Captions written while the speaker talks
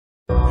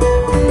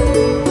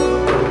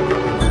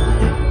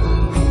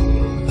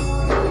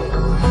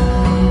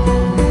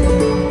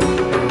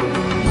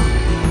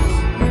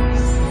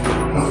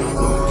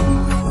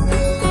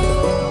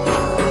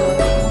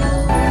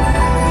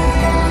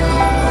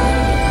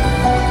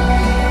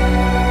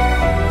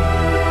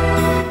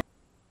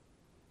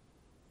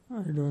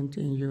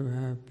don't think you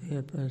have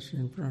papers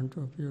in front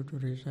of you to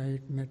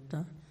recite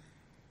metta,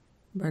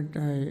 but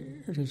I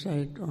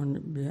recite on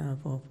behalf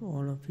of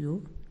all of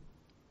you,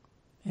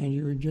 and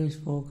you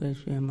just focus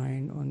your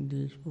mind on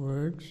these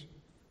words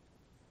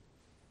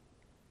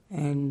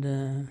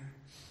and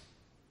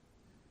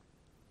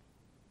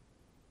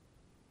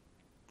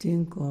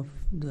think of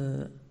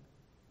the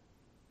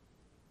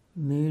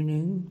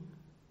meaning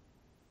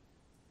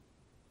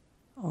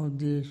of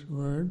these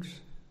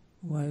words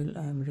while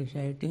I am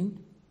reciting,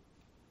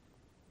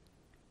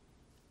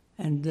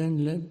 and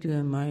then let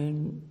your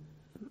mind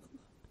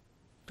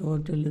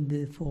totally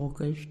be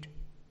focused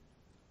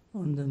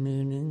on the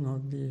meaning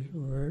of these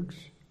words.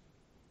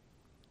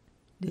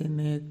 They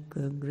make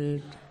a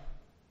great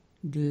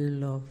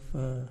deal of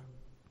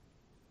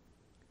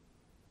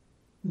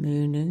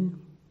meaning,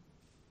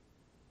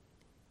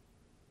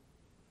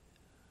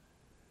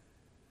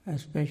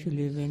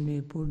 especially when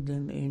we put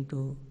them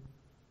into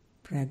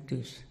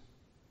practice.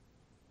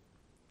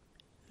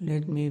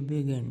 Let me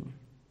begin.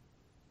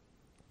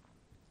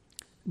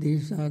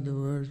 These are the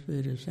words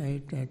we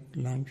recite at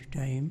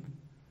lunchtime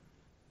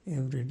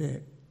every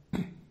day.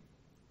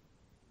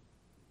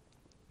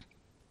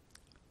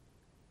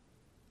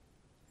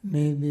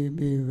 May we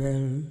be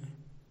well,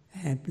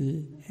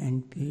 happy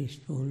and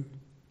peaceful.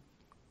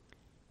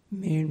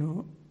 May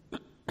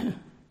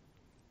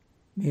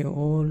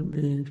all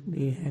beings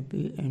be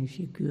happy and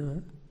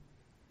secure.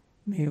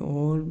 May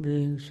all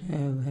beings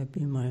have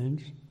happy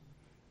minds.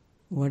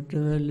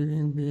 Whatever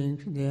living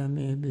beings there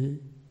may be,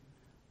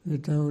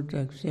 without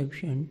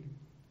exception,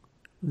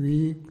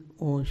 weak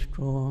or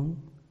strong,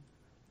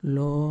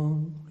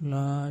 long,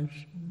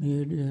 large,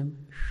 medium,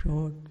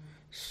 short,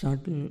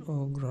 subtle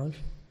or gross,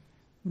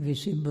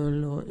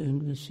 visible or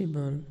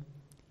invisible,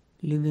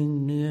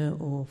 living near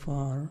or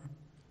far,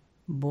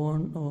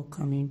 born or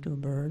coming to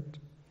birth,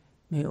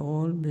 may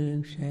all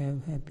beings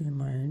have happy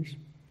minds.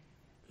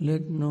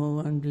 Let no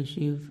one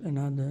deceive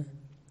another,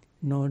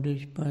 nor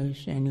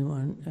despise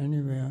anyone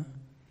anywhere.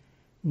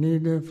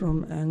 Neither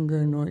from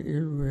anger nor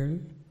ill will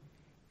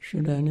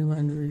should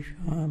anyone wish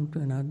harm to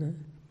another.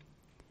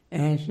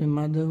 As a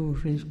mother who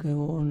risks her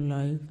own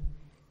life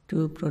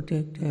to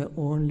protect her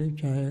only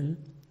child,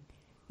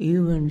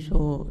 even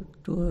so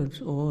towards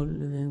all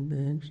living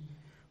beings,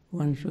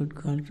 one should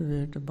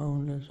cultivate a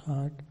boundless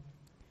heart.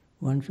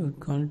 One should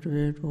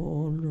cultivate for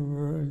all the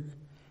world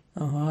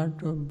a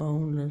heart of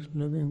boundless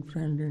loving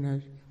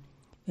friendliness,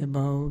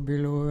 above,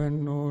 below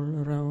and all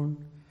around,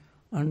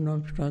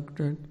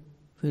 unobstructed,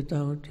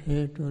 without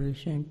hate or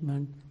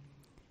resentment.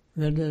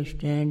 Whether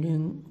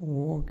standing,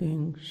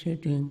 walking,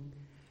 sitting,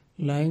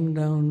 lying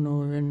down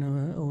or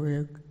whenever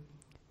awake,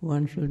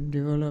 one should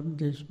develop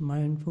this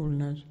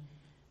mindfulness.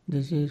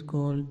 This is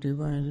called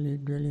divinely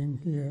dwelling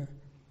here,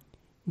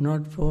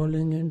 not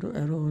falling into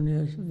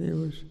erroneous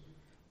views,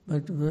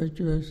 but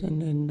virtuous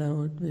and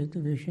endowed with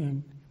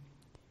vision,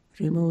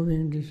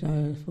 removing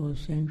desires for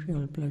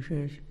sensual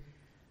pleasures.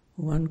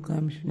 One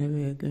comes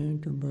never again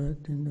to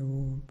birth in the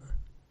womb.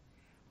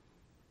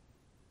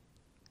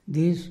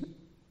 These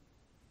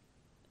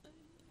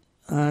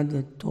are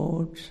the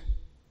thoughts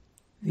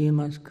we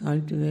must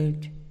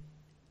cultivate,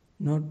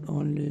 not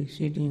only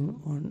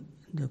sitting on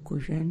the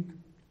cushion,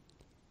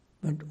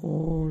 but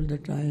all the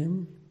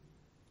time.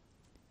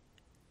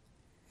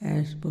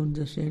 As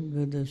Buddha said,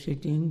 whether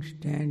sitting,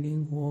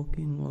 standing,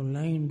 walking or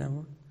lying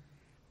down,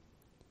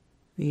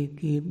 we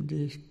keep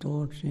these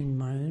thoughts in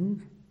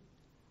mind,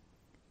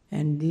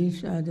 and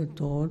these are the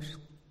thoughts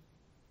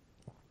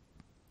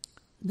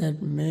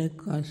that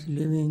make us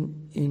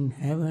living in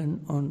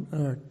heaven on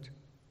earth.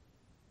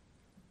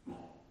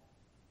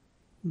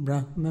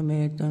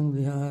 Brahmametang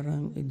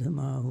viharang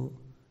idhamahu.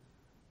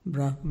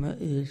 Brahma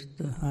is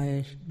the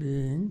highest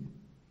being,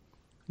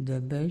 the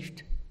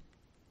best,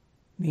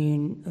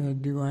 mean a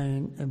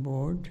divine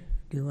abode,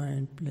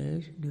 divine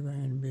place,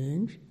 divine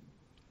beings.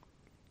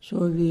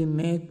 So we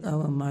make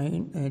our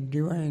mind a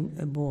divine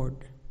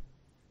abode,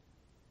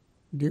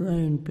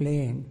 divine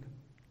plane,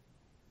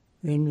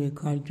 when we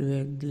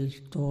cultivate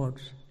these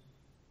thoughts,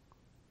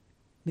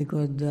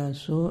 because they are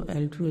so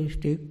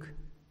altruistic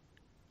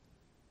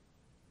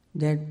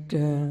that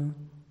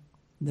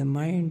the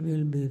mind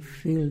will be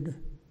filled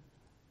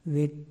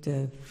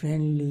with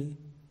friendly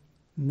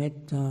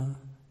metta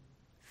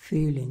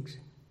feelings.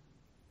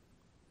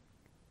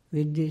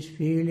 With this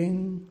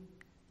feeling,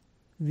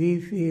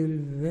 we feel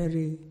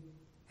very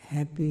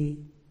happy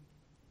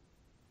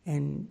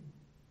and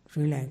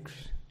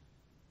relaxed.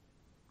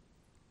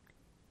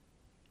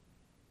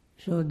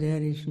 So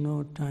there is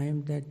no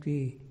time that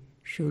we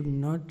should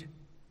not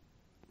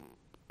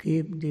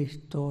keep this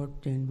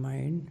thought in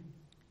mind.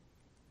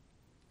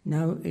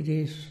 Now it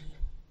is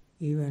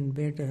even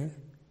better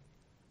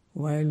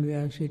while we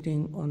are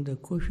sitting on the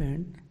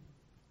cushion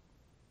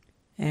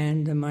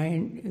and the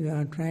mind, we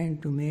are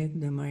trying to make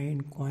the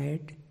mind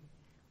quiet,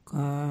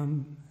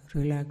 calm,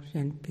 relaxed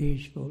and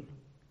peaceful.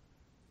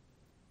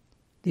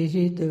 This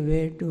is the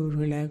way to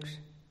relax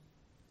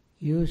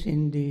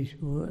using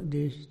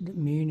the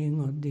meaning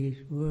of these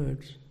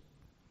words.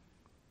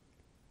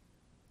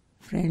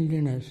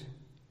 friendliness.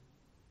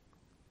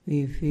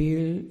 We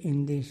feel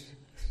in this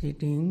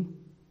sitting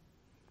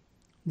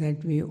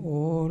that we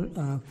all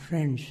are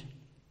friends.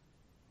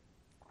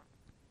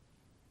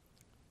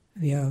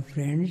 We are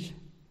friends,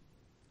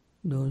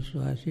 those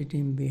who are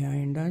sitting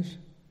behind us,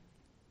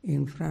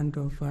 in front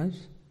of us,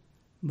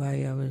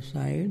 by our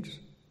sides,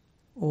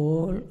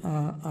 all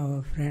are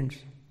our friends.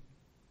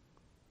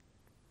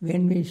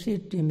 When we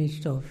sit in the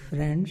midst of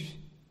friends,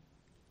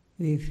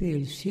 we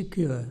feel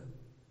secure,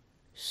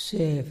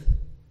 safe,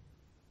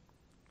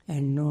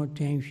 and no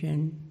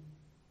tension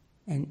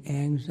and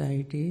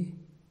anxiety,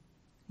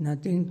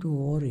 nothing to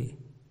worry,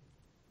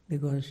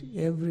 because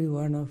every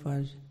one of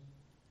us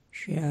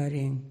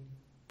sharing,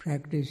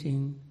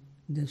 practicing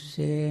the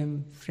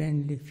same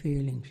friendly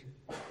feelings.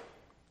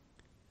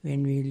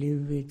 When we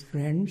live with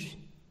friends,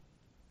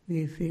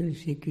 we feel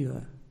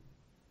secure.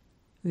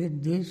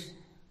 With this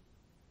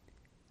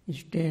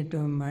state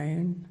of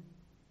mind,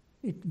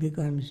 it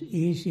becomes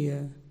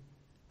easier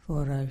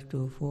for us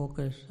to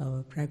focus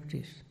our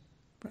practice,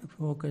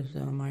 focus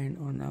our mind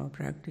on our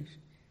practice.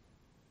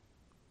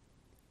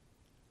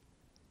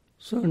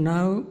 So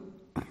now,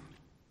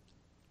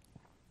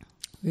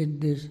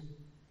 with this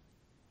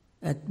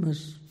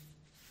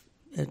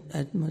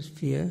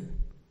atmosphere,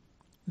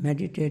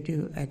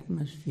 meditative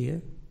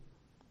atmosphere,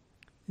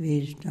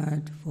 we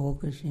start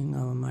focusing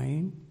our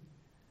mind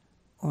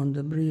on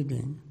the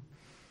breathing.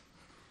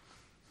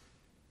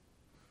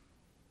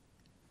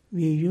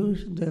 We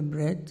use the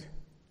breath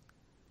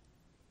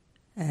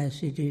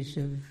as it is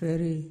a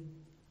very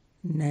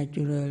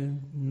natural,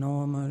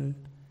 normal,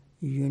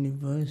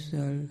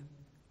 universal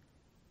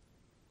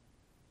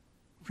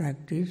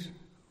practice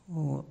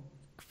or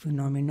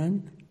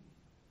phenomenon,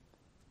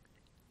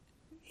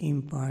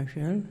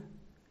 impartial,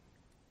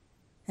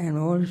 and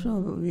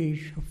also we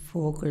should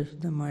focus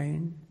the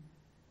mind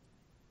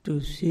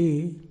to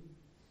see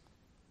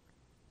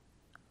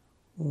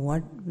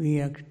what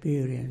we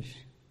experience.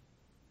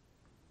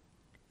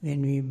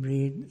 When we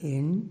breathe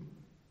in,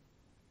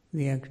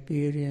 we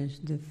experience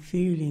the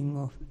feeling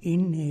of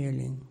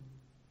inhaling.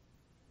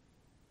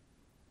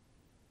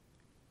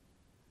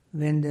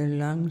 When the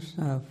lungs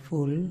are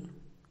full,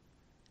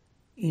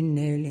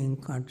 inhaling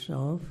cuts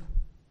off,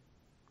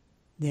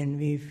 then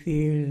we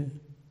feel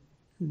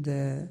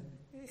the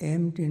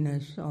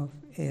emptiness of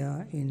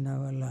air in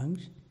our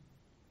lungs.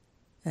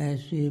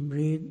 As we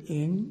breathe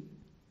in,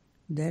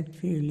 that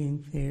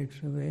feeling fades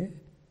away.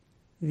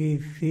 We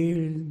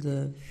feel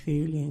the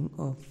feeling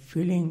of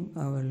filling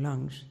our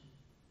lungs.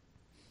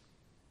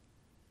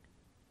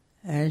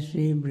 As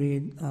we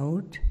breathe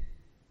out,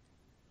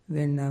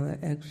 when our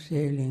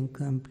exhaling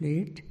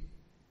complete,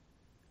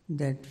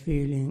 that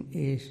feeling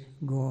is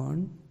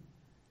gone,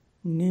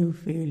 new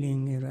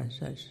feeling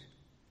arises.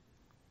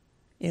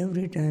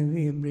 Every time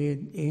we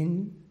breathe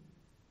in,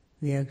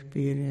 we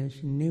experience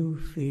new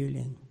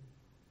feeling.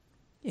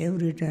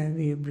 Every time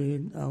we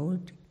breathe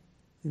out,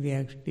 we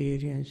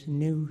experience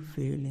new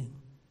feeling.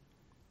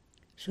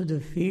 So the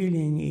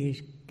feeling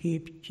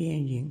keeps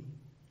changing.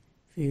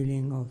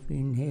 Feeling of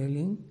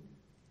inhaling,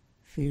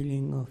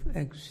 feeling of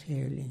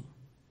exhaling.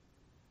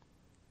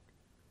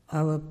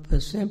 Our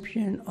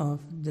perception of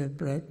the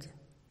breath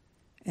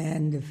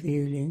and the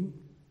feeling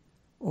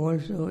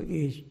also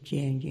is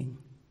changing.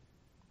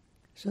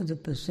 So the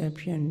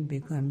perception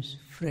becomes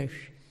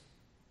fresh.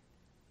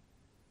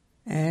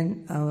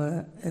 And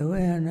our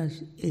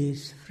awareness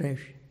is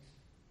fresh.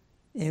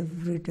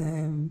 Every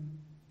time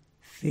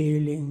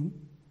feeling,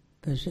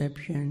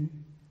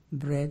 perception,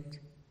 breath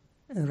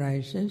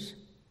arises,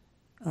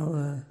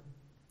 our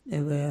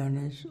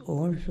awareness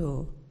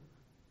also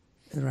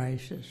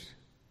arises.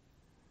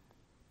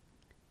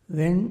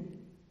 When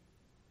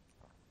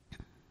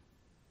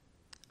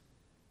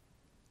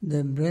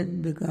the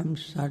breath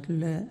becomes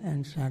subtler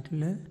and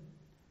subtler,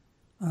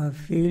 our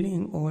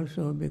feeling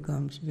also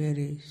becomes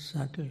very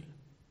subtle.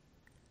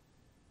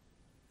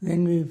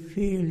 When we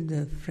feel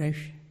the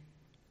fresh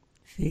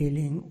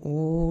feeling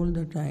all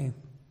the time,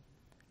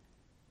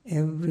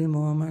 every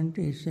moment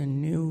is a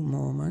new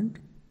moment.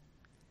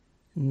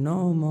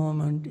 No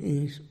moment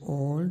is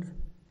old.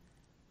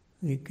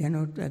 We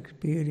cannot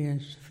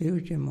experience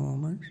future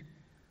moments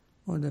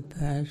or the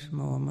past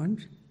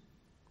moments.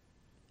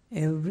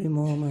 Every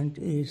moment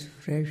is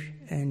fresh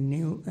and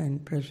new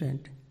and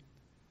present.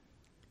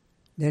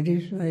 That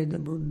is why the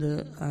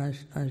Buddha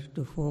asked us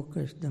to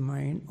focus the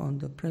mind on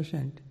the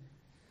present.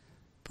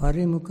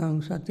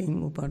 Parimukhang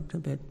sating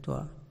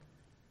upattapetva.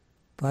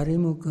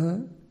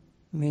 Parimukha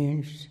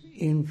means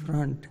in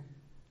front.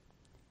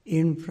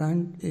 In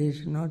front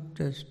is not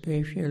the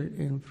spatial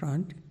in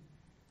front,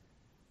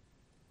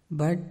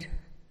 but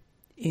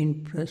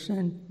in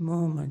present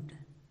moment.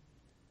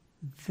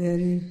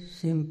 Very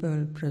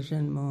simple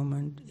present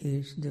moment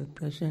is the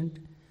present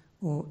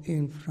or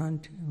in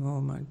front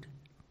moment.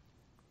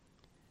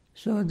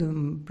 So the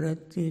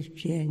breath is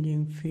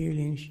changing,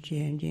 feelings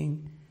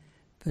changing,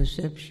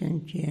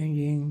 perception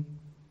changing,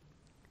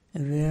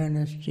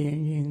 awareness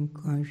changing,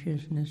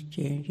 consciousness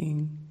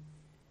changing.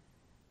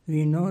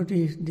 We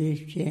notice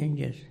these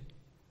changes.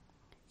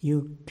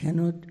 You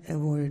cannot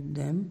avoid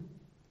them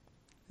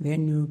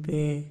when you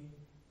pay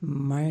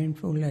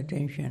mindful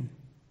attention.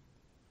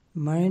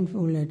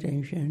 Mindful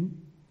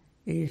attention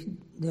is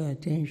the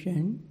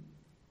attention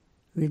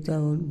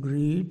without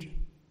greed,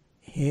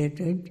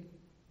 hatred,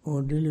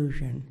 or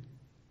delusion.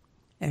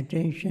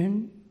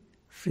 Attention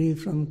free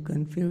from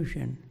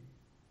confusion.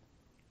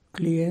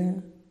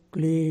 Clear,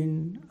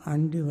 clean,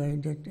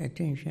 undivided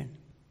attention.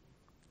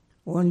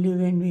 Only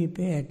when we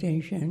pay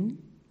attention,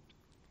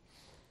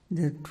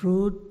 the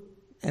truth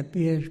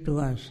appears to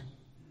us.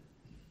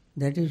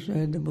 That is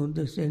why the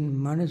Buddha said,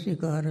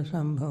 Manasikara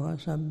sambhava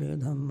sabbe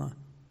dhamma.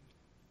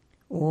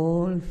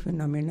 All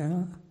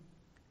phenomena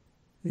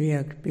we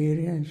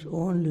experience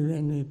only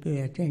when we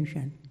pay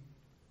attention.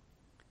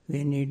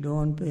 When we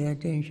don't pay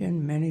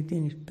attention, many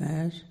things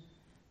pass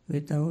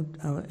without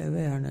our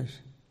awareness.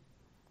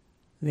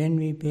 When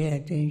we pay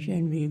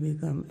attention, we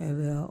become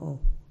aware of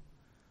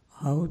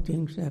how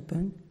things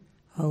happen,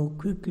 how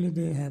quickly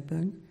they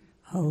happen,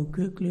 how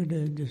quickly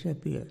they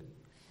disappear.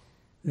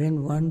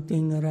 When one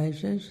thing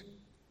arises,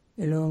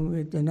 along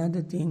with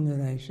another thing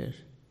arises.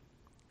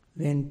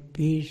 When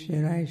peace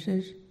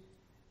arises,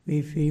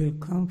 we feel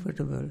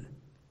comfortable.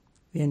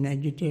 When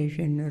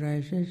agitation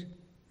arises,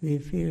 we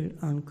feel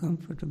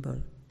uncomfortable.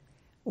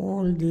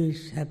 All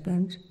this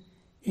happens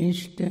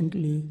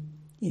instantly,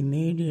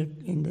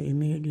 immediate, in the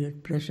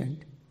immediate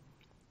present.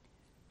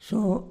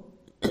 So,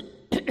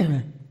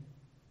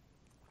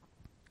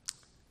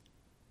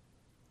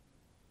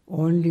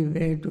 only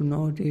way to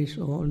notice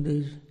all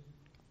this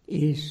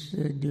is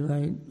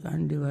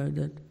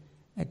undivided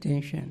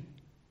attention.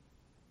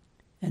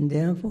 And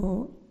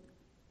therefore,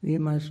 we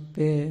must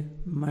pay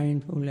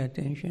mindful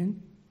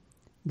attention,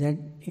 that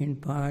in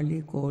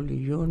Pali called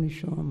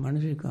Yoniso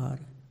Manasikara.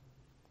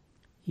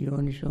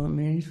 Yoniso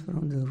means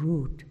from the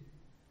root,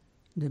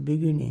 the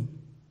beginning.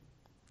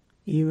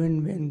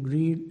 Even when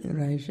greed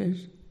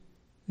arises,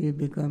 we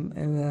become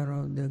aware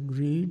of the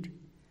greed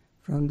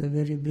from the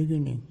very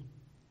beginning.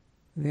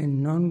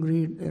 When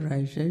non-greed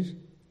arises,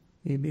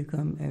 we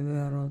become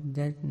aware of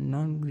that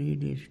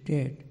non-greedy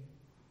state.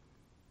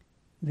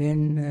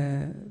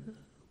 When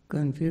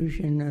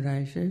confusion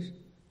arises,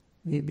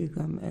 we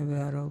become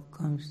aware of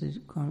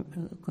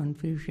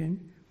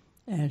confusion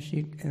as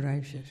it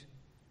arises.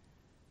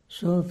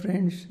 So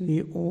friends,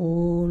 we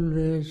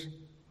always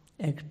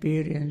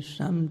experience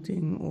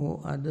something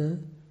or other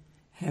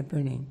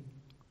happening.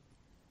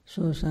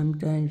 So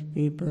sometimes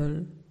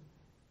people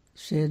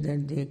say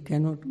that they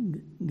cannot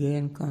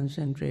gain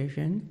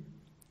concentration.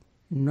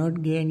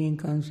 Not gaining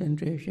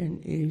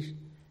concentration is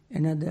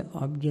another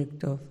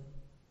object of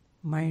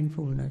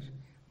mindfulness.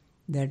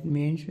 That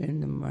means when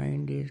the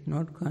mind is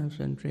not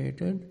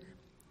concentrated,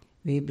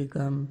 we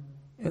become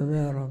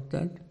aware of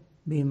that,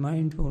 be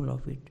mindful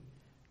of it.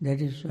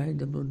 That is why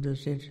the Buddha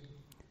says,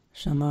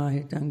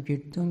 Samahitam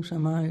cittam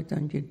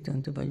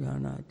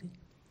pajanati.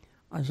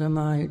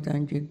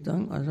 Asamahitam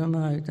cittam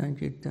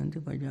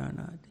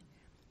pajanati.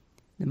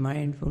 The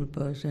mindful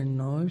person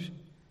knows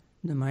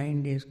the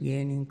mind is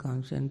gaining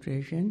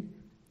concentration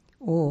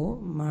or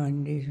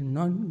mind is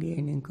not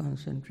gaining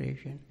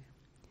concentration.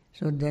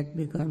 So that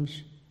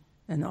becomes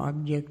an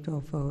object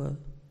of our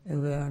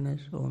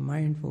awareness or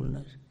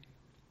mindfulness.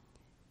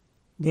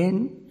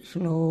 Then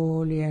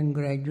slowly and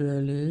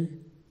gradually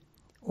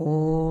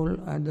all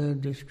other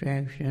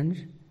distractions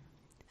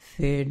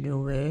fade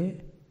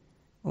away.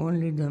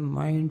 Only the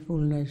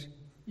mindfulness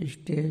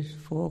stays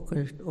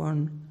focused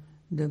on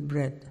the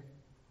breath.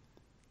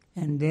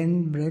 And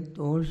then breath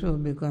also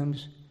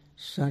becomes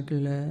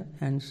subtler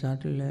and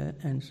subtler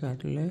and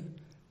subtler.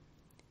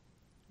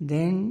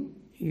 Then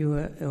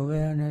your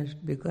awareness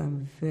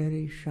becomes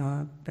very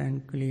sharp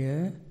and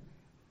clear.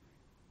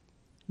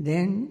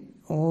 Then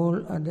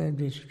all other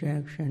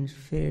distractions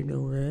fade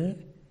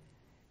away.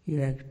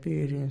 You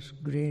experience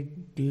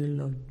great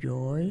deal of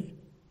joy,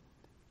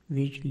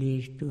 which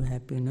leads to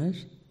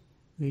happiness,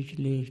 which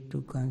leads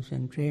to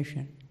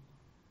concentration.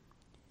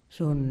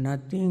 So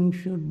nothing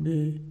should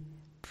be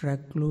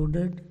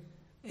precluded,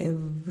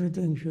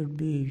 everything should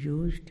be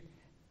used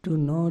to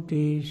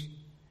notice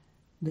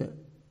the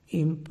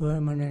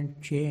impermanent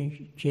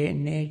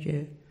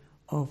nature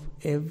of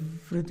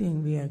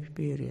everything we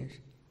experience.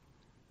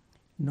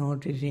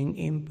 Noticing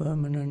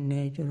impermanent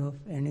nature of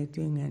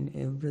anything and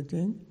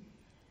everything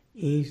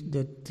is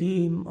the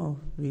theme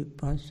of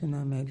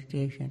Vipassana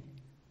meditation.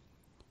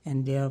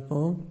 And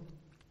therefore,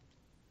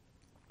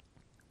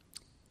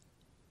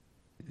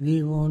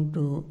 I want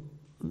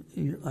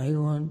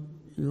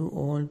you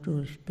all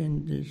to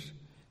spend this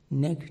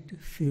next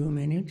few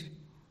minutes,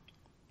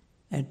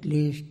 at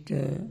least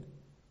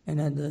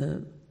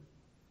another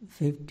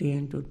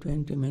 15 to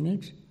 20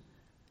 minutes,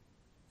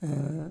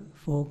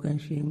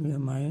 focusing your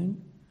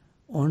mind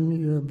on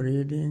your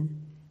breathing,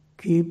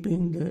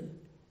 keeping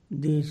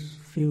these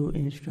few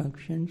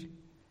instructions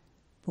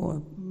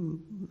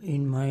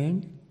in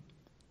mind,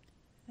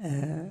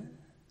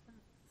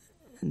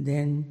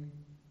 then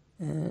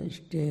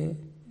stay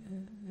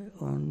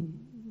on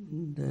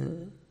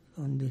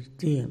this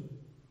theme,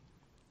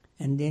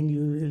 and then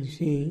you will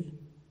see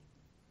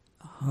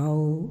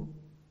how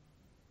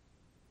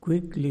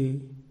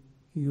quickly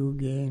you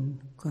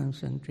gain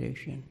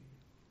concentration.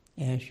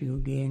 As you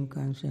gain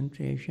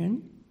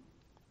concentration,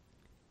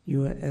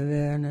 your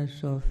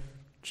awareness of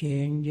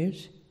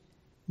changes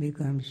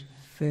becomes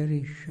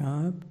very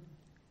sharp,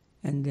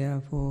 and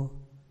therefore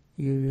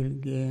you will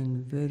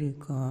gain very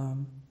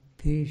calm,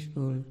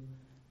 peaceful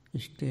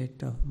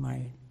state of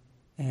mind,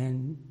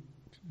 and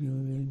you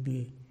will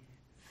be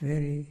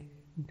very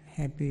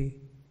happy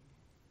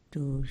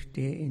to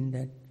stay in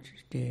that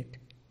state.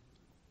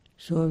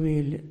 So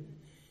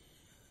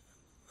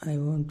I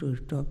want to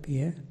stop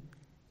here,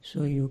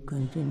 so you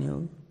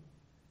continue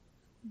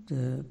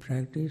the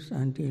practice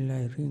until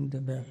I ring the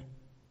bell.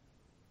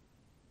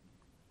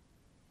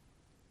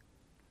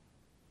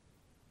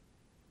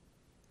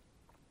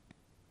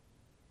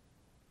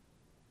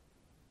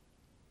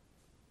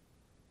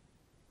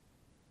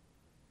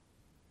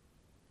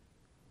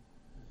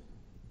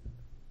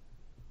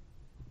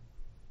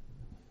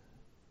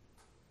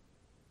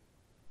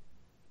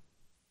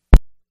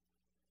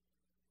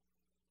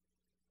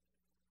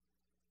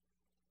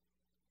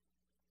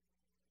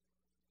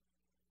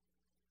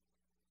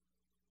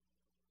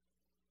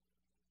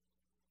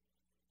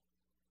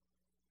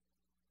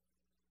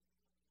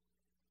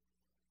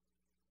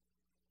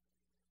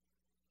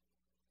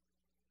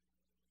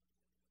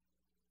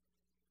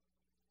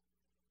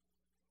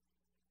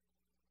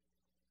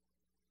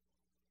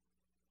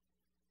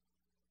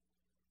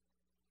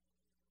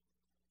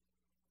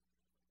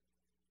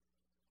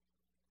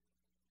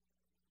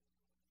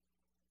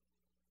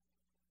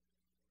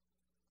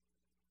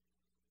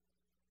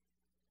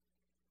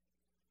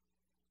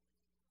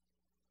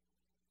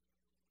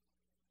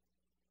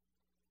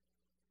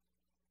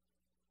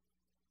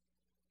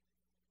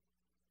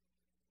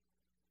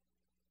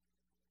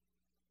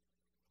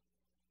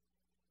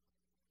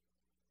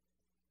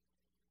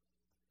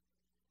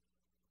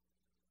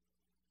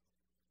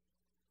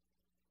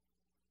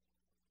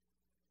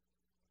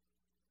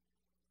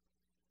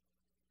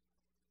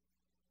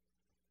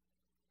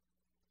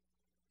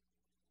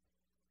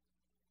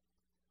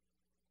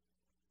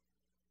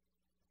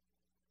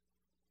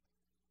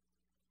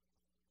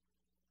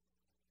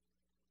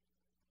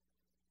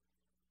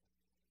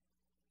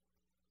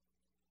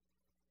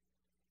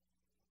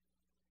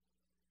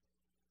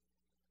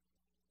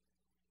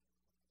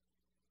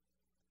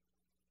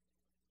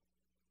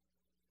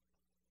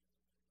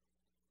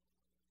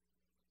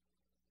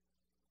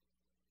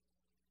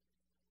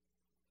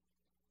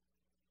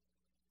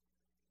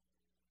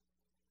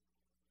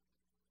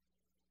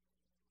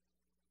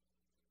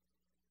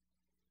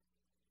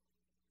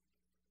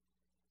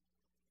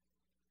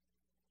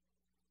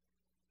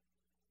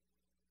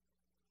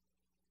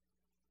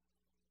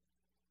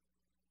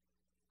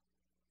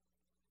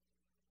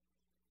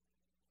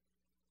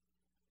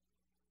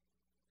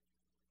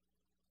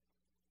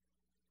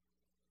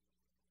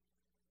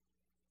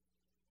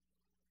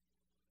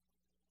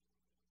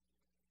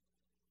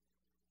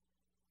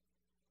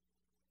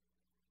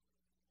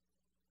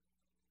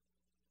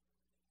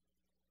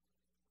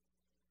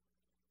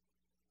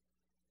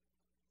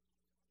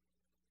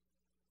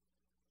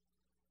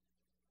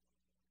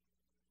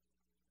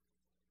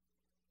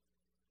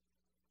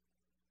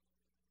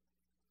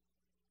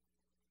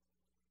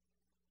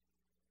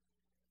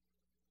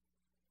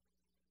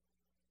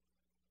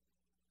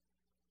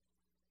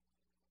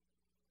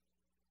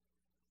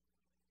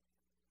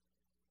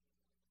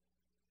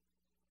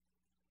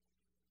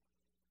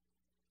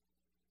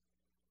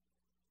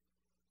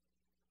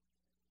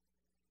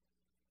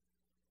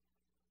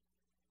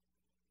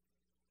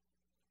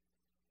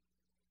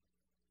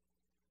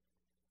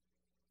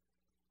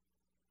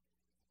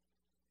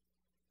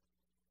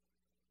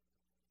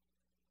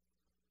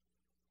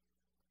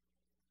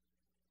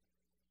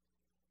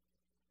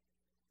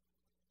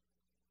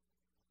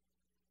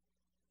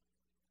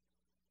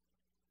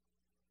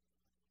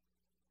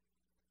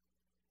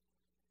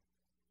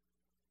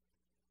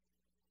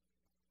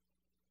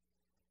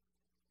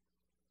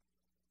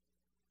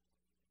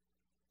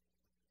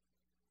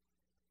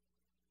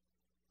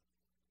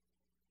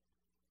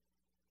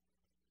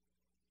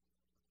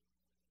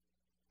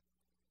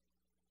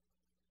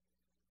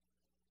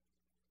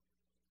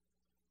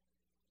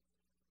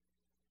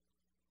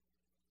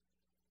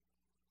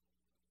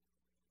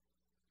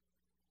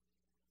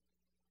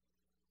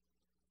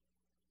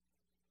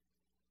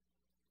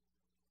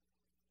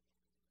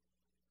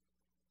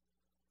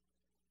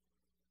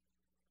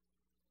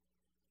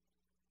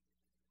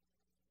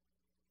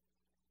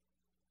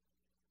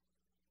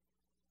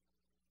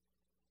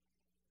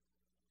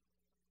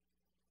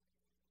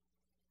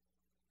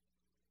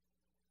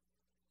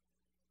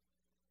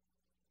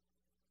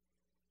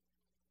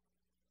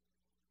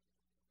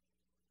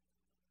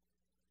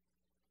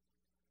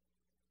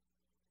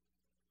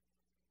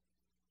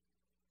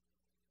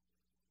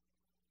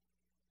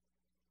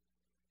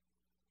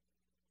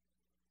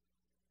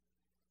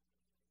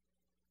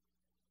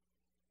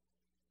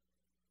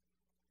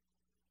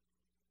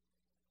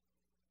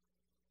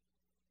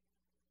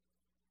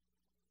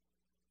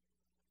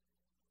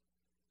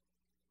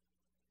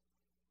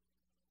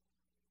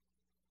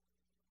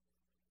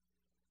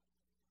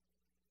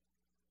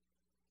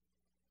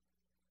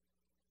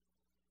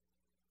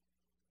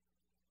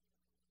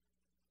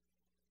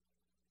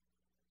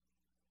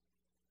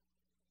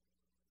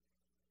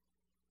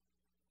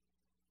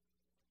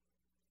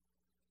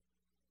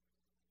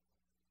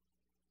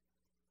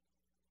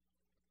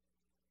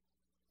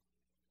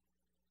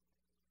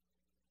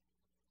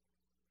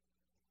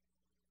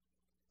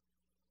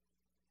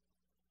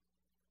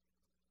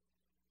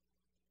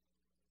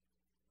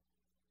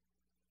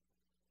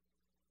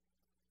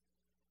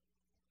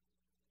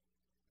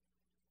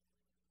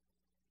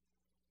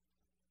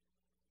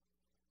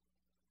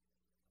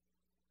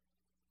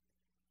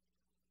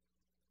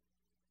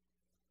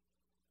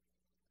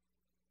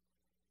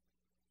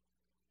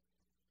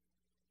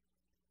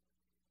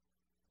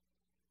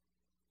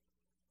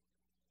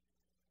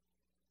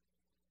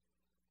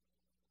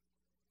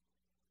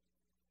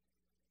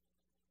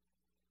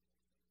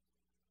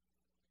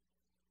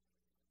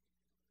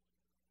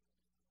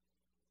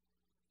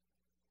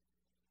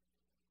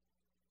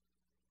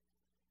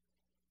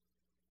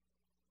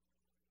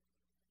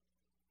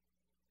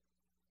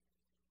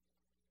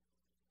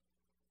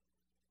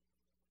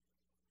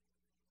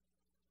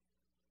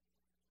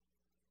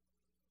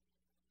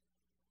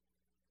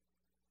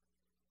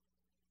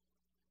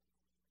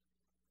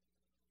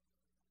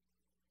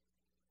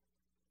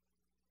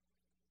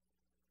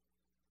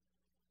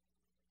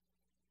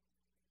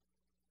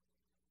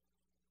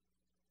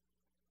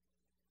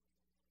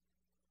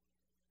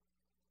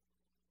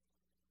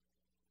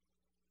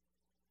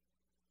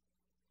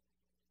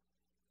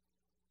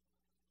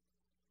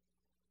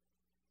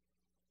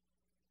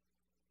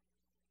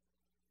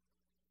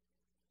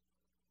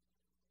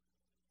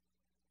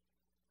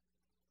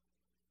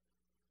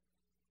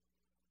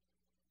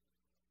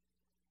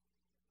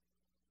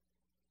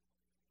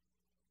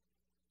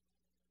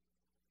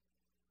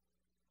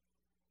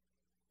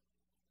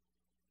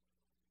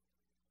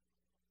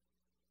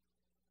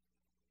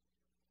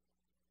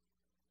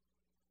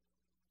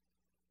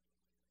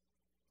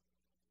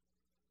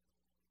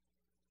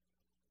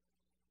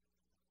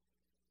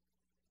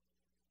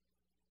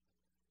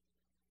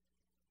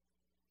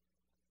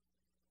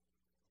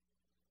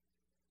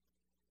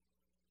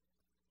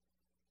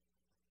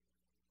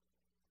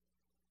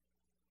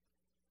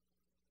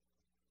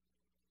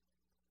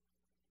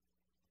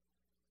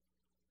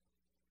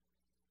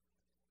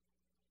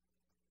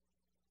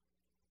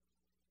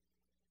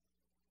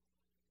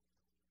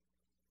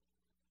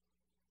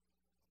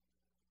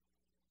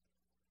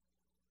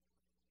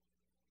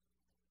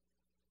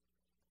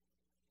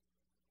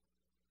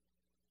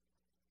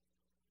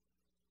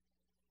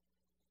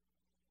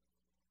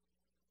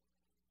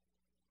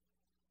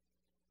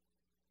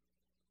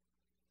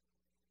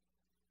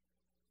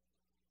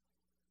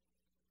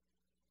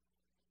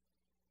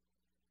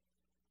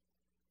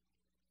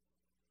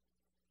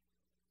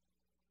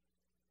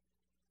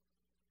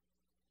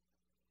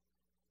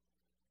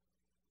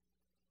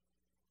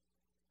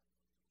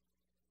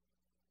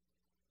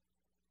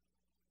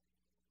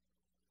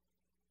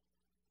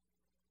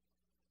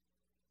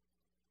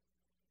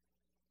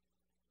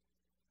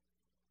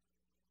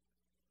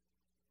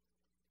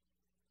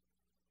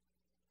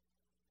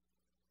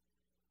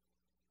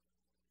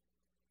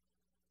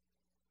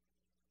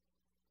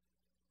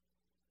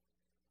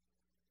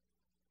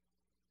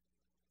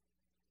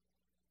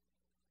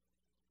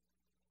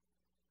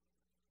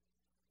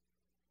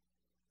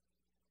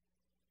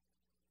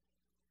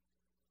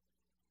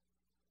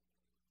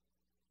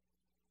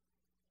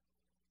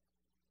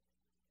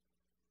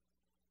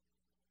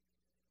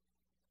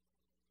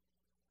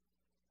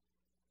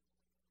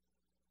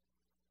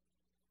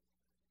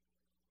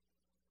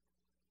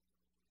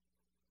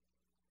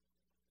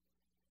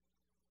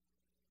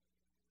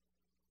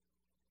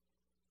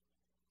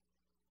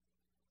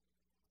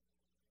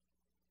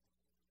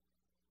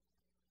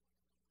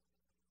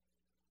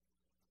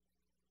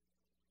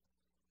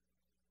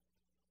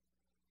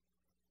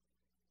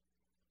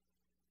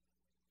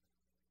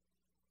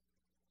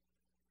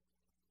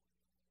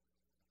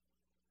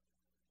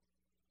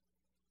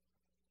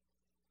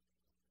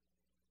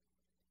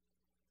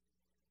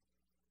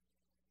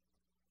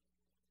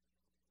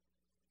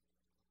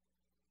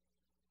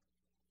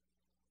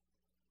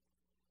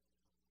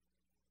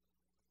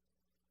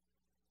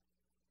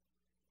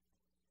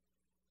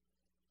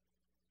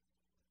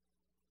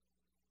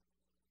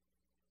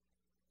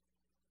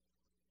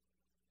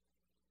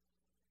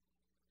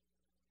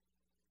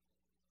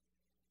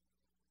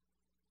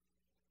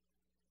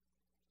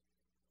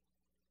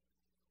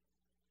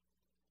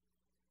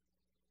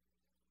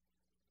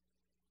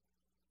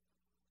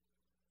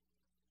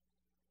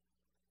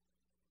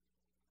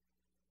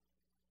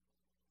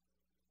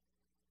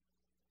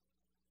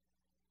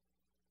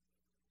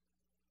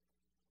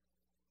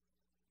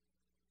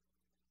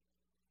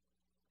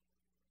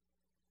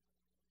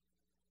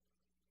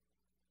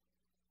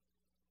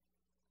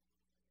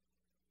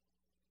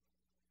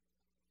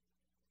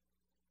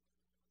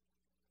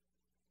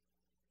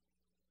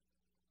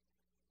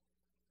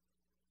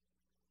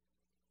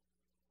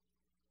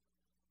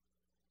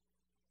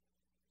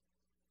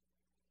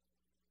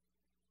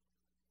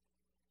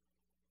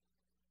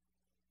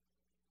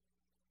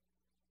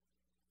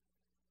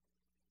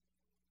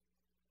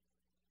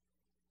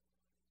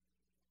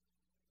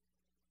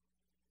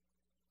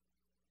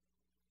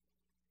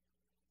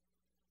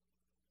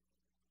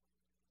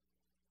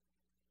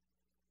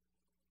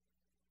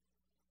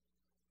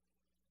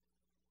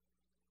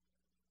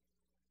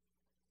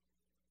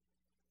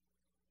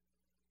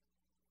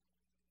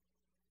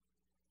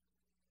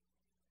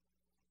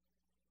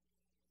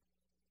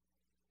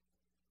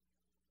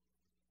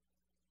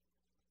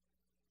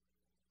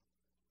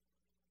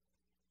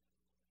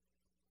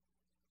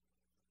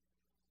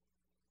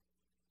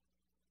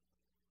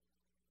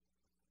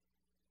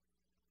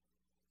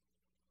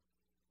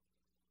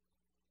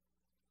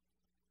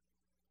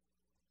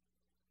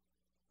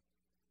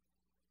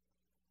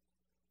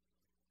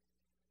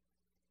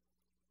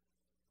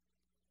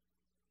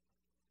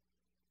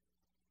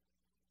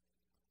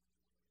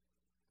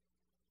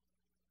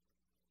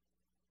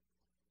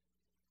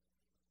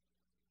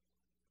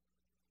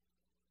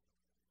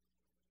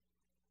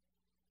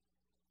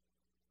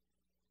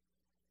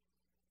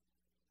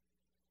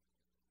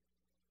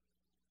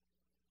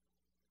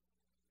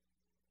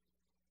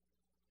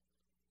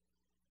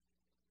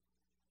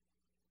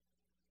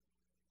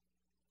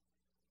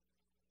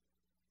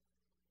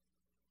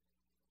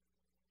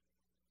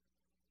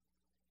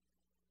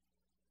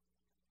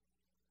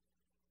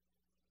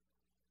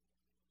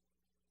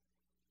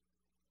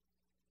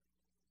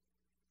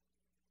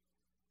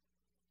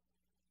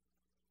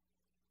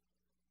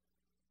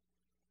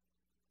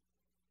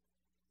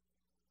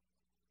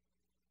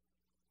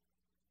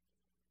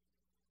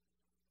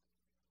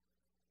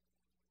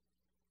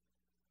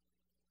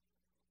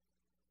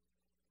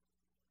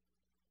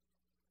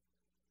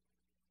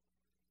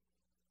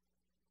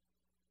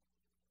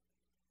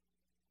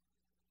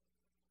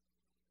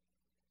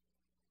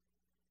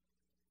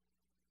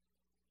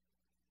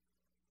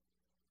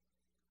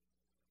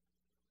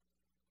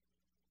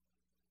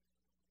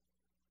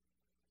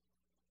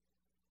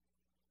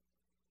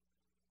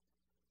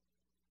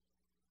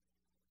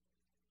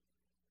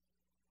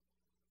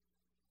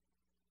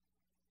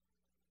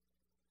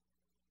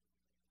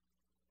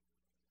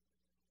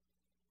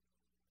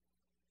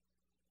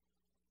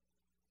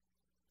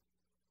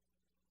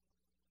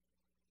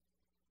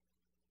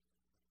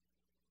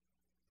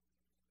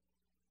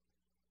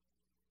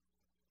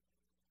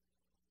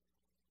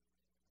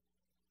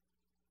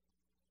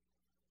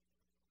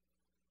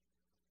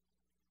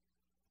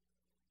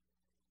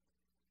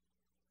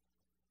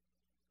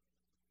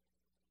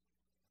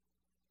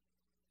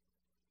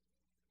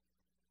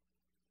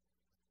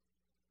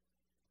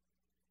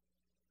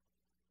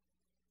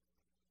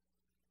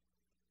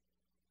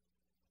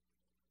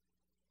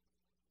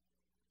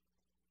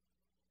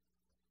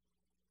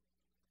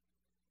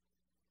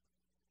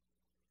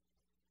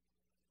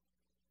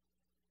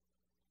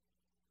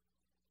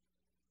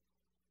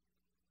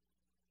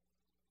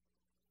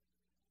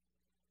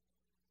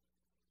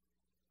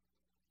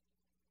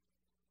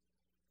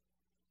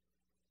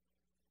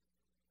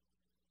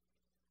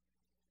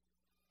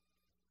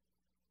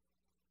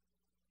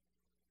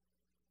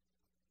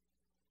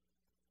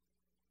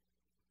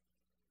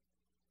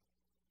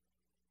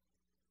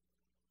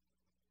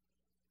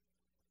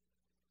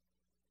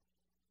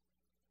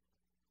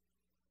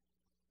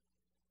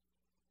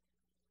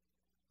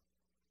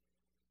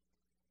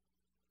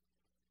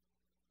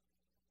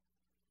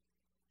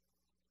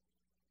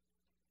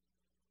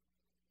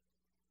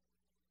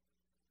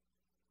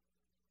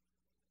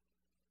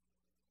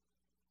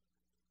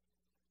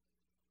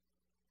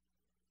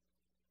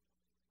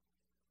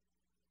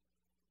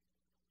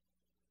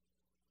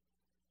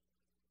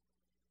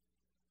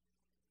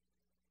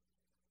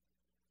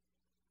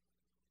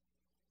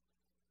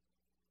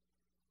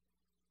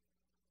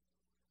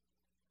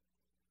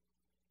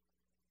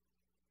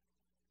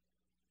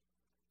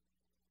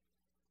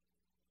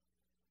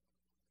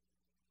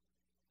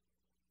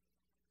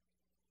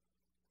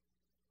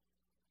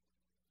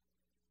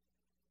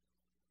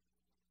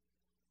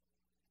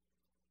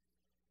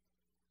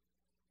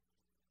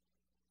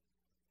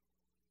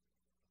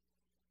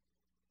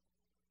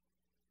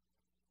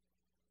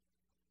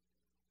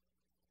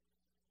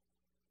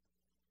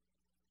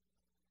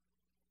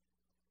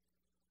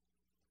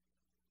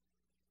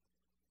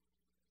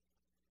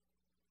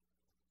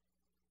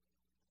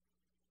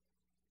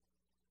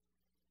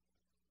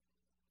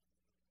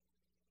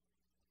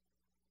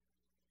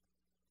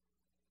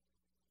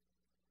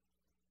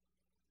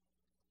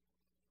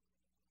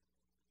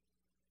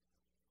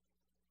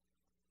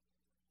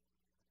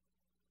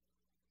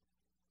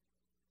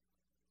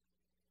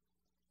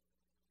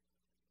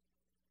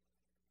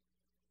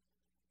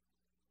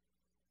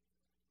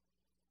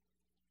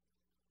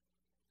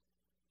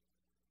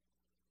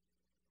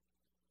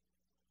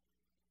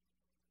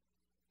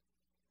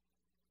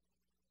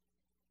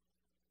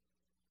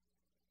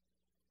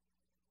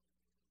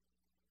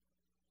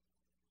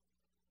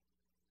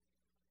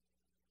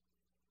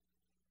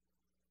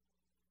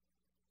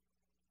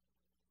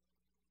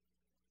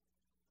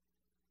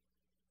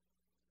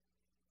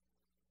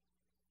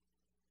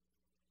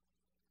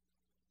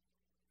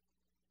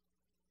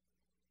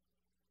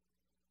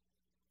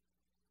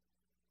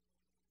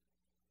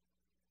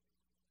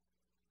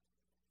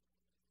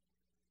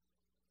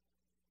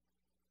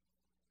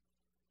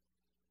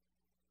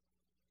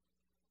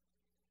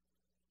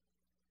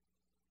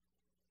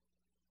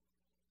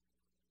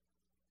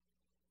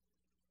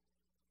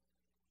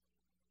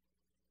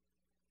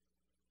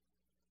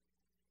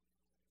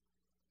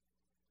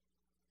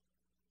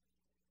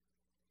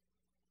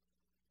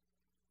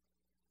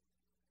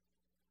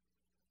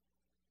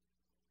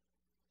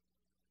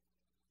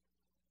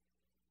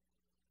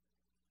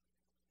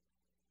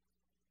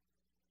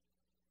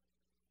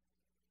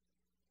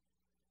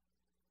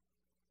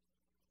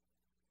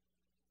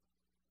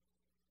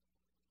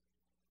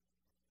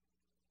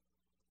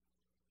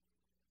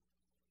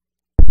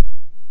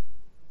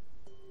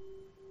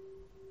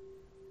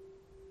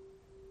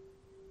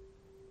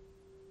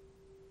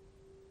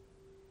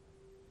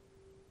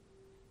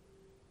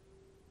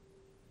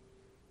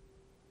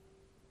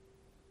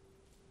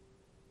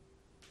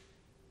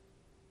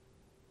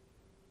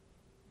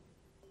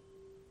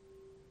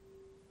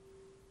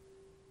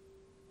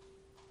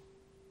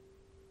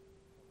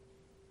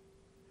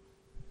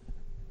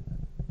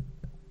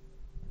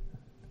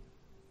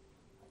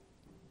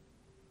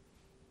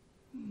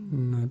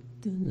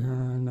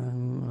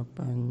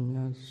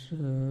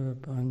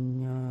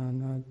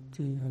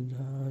 bhakti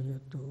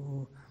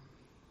ajayato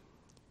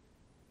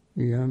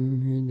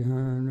yam hi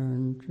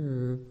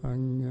dhyanancha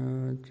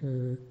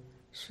panyacha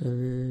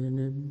save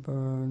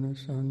nibbana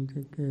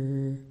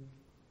santike.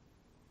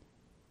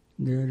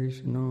 There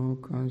is no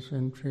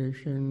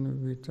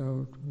concentration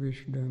without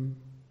wisdom,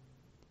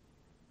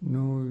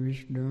 no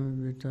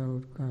wisdom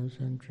without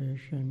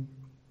concentration.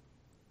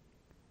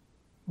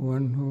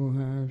 One who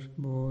has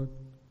both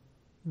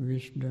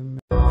wisdom